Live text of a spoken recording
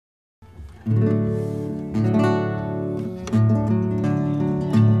All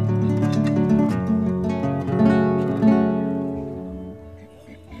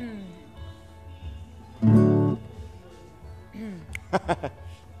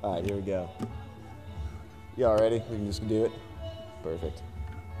right, here we go. You all ready? We can just do it? Perfect.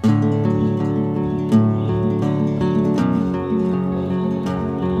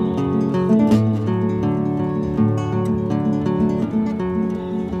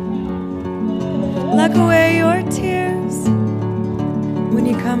 Lock away your tears when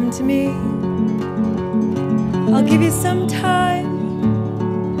you come to me. I'll give you some time,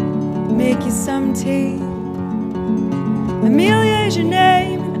 make you some tea. Amelia is your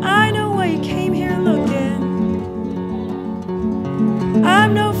name, and I know why you came here looking.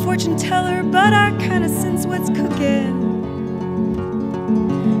 I'm no fortune teller, but I kinda sense what's cooking.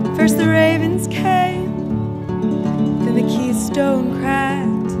 First the ravens came, then the keystone cracked.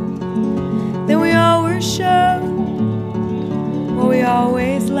 Then we all were shown what we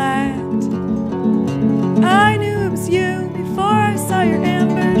always lacked. I knew it was you before I saw your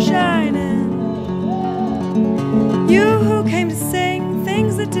amber shining. You who came to sing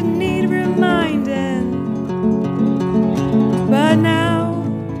things that didn't need reminding. But now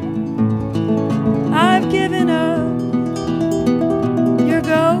I've given up your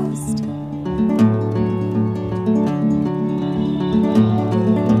ghost.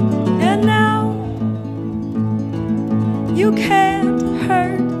 And now you can't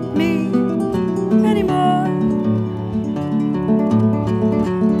hurt me anymore.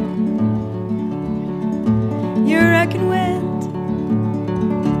 You're wrecking wind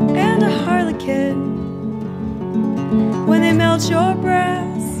and a harlequin. When they melt your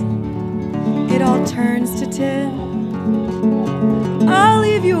brass, it all turns to tin. I'll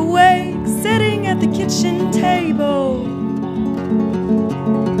leave you awake, sitting at the kitchen table.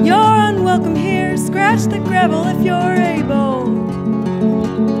 You're unwelcome here, scratch the gravel if you're able.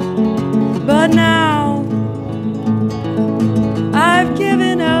 But now I've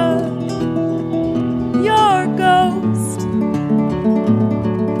given up your ghost.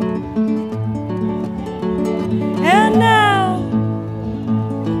 And now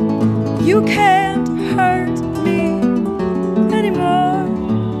you can't hurt me anymore.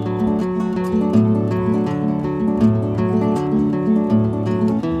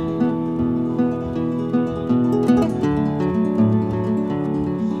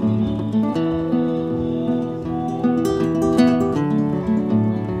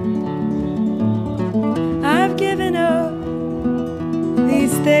 I've given up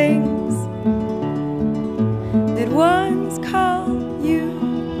these things that once called you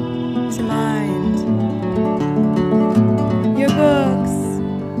to mind. Your books,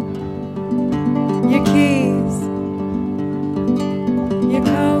 your keys, your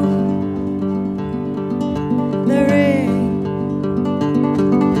coat, the ring,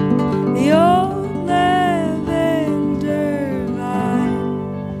 the old lavender vine.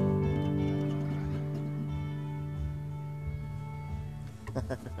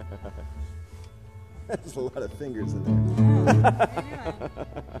 There's a lot of fingers in there.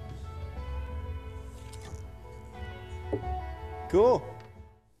 Cool.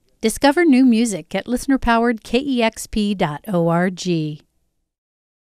 Discover new music at listener-powered KEXP.org.